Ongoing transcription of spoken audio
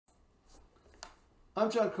I'm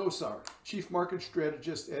John Kosar, Chief Market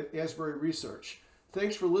Strategist at Asbury Research.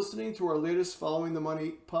 Thanks for listening to our latest Following the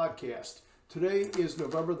Money podcast. Today is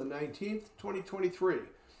November the 19th, 2023.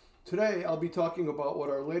 Today I'll be talking about what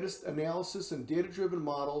our latest analysis and data-driven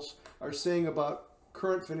models are saying about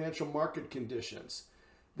current financial market conditions.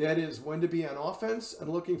 That is, when to be on offense and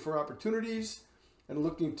looking for opportunities and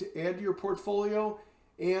looking to add to your portfolio,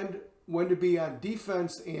 and when to be on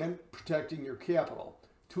defense and protecting your capital.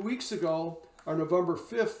 2 weeks ago, our November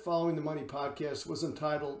 5th Following the Money podcast was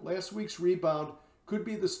entitled, Last Week's Rebound Could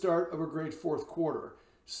Be the Start of a Great Fourth Quarter.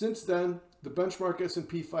 Since then, the benchmark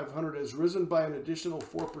S&P 500 has risen by an additional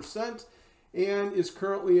 4% and is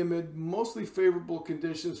currently amid mostly favorable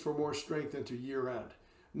conditions for more strength into year-end.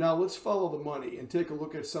 Now let's follow the money and take a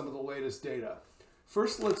look at some of the latest data.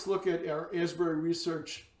 First, let's look at our Asbury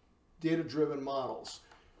Research data-driven models.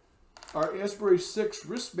 Our Asbury 6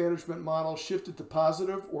 risk management model shifted to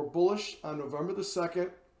positive or bullish on November the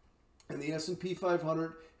 2nd, and the S&P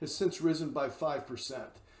 500 has since risen by 5%.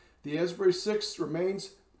 The Asbury 6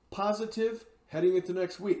 remains positive heading into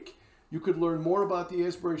next week. You could learn more about the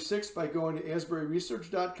Asbury 6 by going to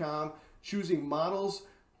asburyresearch.com, choosing models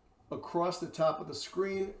across the top of the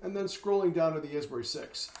screen, and then scrolling down to the Asbury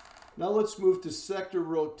 6. Now let's move to sector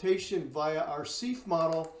rotation via our SEAF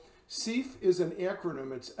model. SEAF is an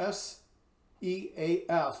acronym. It's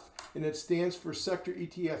S-E-A-F, and it stands for Sector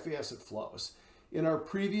ETF Asset Flows. In our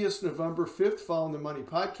previous November 5th Following the Money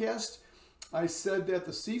podcast, I said that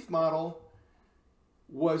the SEAF model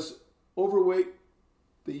was overweight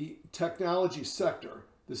the technology sector.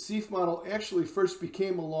 The SEAF model actually first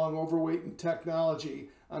became a long overweight in technology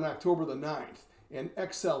on October the 9th, and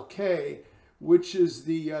XLK, which is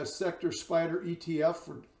the sector spider ETF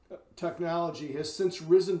for technology, has since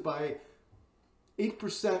risen by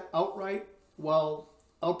 8% outright while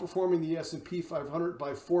outperforming the S&P 500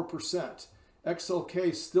 by 4%.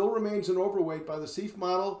 XLK still remains an overweight by the SEAF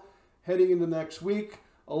model heading into next week,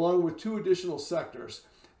 along with two additional sectors.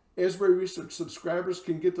 Asbury Research subscribers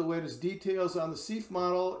can get the latest details on the SEAF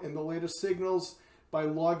model and the latest signals by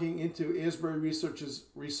logging into Asbury Research's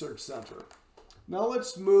Research Center. Now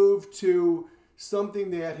let's move to something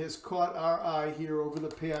that has caught our eye here over the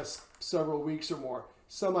past several weeks or more,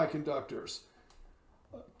 semiconductors.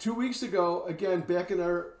 2 weeks ago, again, back in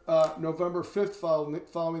our November 5th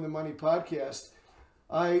Following the Money podcast,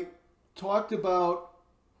 I talked about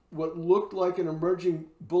what looked like an emerging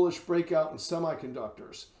bullish breakout in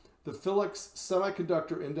semiconductors. The Phillips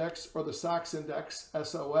Semiconductor Index, or the SOX Index,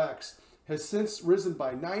 SOX, has since risen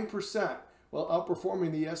by 9%, while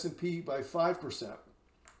outperforming the S&P by 5%.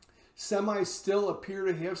 Semis still appear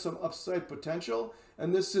to have some upside potential,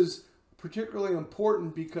 and this is particularly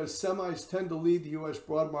important because semis tend to lead the U.S.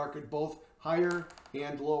 broad market both higher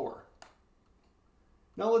and lower.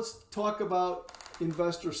 Now let's talk about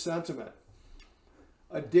investor sentiment.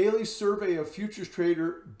 A daily survey of futures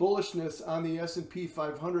trader bullishness on the S&P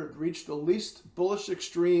 500 reached the least bullish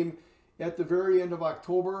extreme at the very end of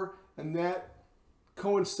October, and that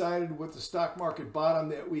coincided with the stock market bottom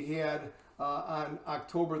that we had on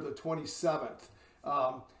October the 27th.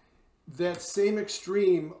 That same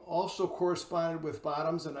extreme also corresponded with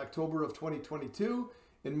bottoms in October of 2022,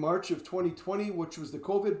 in March of 2020, which was the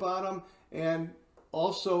COVID bottom, and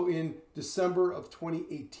also in December of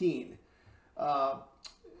 2018.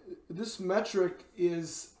 This metric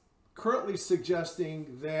is currently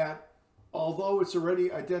suggesting that although it's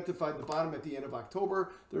already identified the bottom at the end of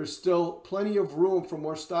October, there's still plenty of room for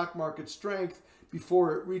more stock market strength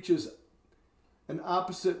before it reaches an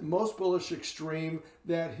opposite, most bullish extreme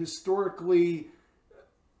that historically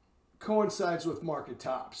coincides with market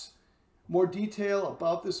tops. More detail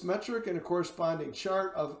about this metric and a corresponding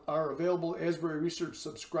chart are available to Asbury Research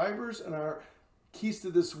subscribers and our Keys to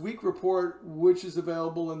This Week report, which is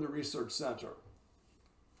available in the Research Center.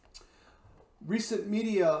 Recent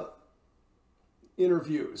media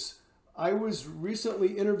interviews. I was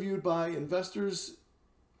recently interviewed by Investors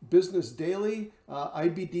Business Daily,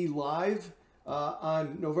 IBD Live,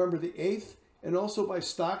 on November the 8th, and also by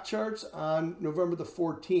Stock Charts on November the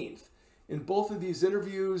 14th. In both of these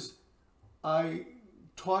interviews, I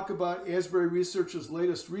talk about Asbury Research's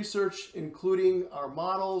latest research, including our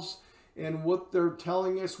models and what they're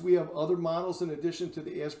telling us. We have other models in addition to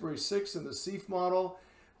the Asbury 6 and the SEAF model.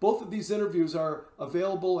 Both of these interviews are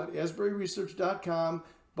available at asburyresearch.com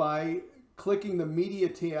by clicking the media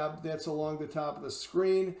tab that's along the top of the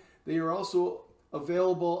screen. They are also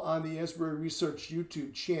available on the Asbury Research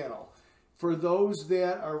YouTube channel. For those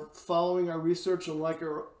that are following our research and like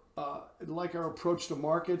our approach to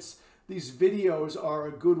markets, these videos are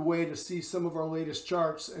a good way to see some of our latest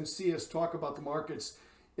charts and see us talk about the markets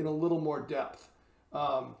in a little more depth.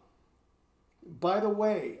 By the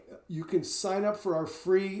way, you can sign up for our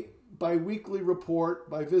free bi-weekly report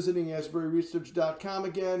by visiting asburyresearch.com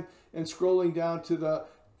again and scrolling down to the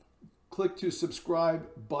click to subscribe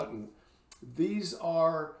button. These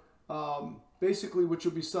are basically what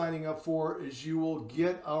you'll be signing up for is you will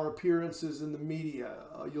get our appearances in the media.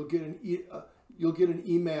 You'll get an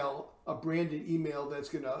email, a branded email that's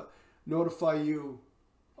going to notify you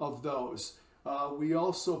of those. We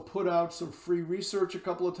also put out some free research a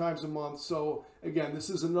couple of times a month. So again, this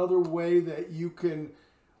is another way that you can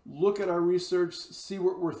look at our research, see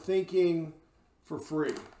what we're thinking for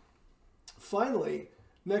free. Finally,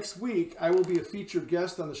 next week, I will be a featured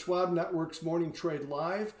guest on the Schwab Network's Morning Trade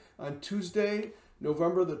Live on Tuesday,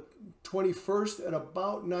 November the 21st at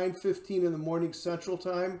about 9:15 in the morning Central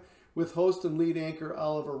Time with host and lead anchor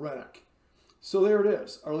Oliver Rennick. So there it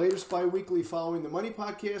is, our latest bi-weekly Following the Money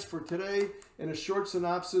podcast for today, and a short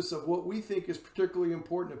synopsis of what we think is particularly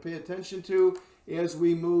important to pay attention to as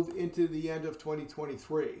we move into the end of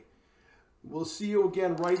 2023. We'll see you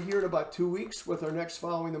again right here in about 2 weeks with our next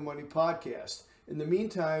Following the Money podcast. In the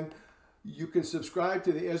meantime, you can subscribe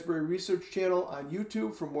to the Asbury Research channel on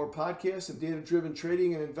YouTube for more podcasts and data-driven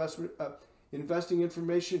trading and investing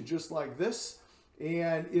information just like this.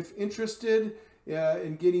 And if interested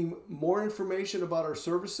in getting more information about our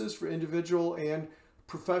services for individual and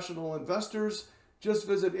professional investors, just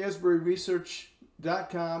visit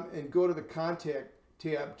asburyresearch.com and go to the contact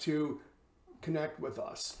tab to connect with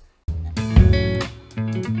us.